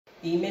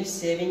image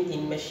saving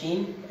in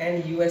machine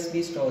and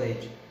USB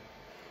storage.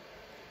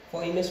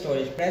 For image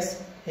storage,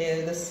 press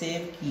here the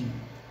save key.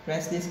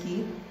 Press this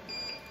key.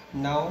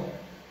 Now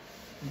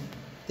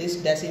this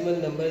decimal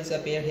number is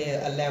appear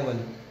here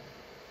 11.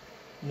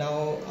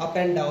 Now up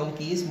and down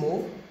keys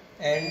move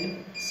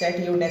and set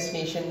your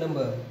destination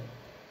number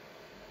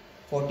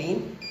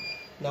 14.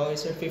 Now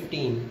it's a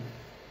 15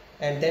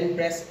 and then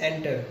press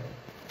enter.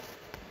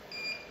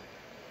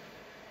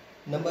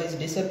 Number is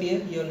disappear,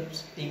 your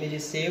image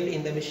is saved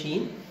in the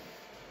machine,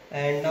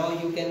 and now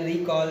you can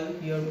recall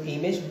your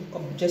image.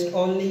 Just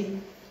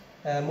only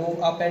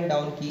move up and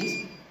down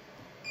keys.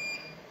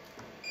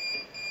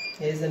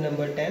 Here is the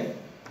number 10,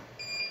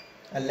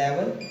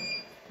 11,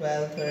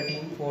 12,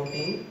 13,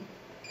 14,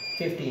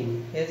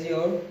 15. Here is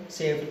your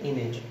saved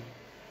image.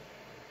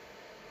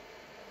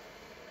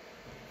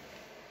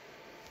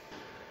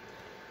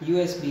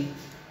 USB.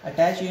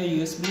 Attach your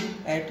USB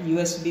at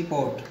USB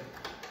port.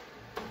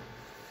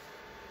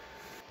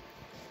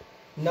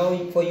 Now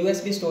for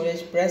USB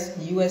storage, press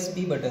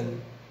USB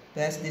button.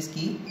 Press this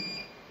key.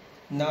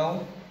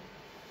 Now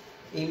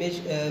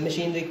image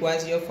machine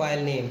requires your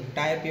file name.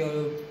 Type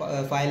your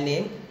file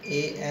name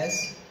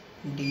ASDF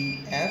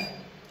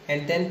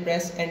and then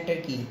press enter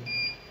key.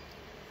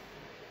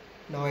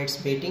 Now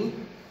it's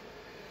waiting.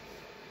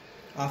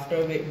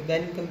 After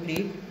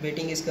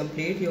waiting is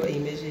complete, your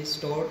image is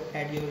stored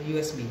at your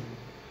USB.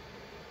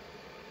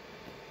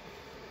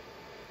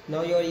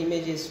 Now your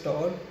image is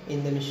stored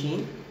in the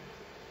machine.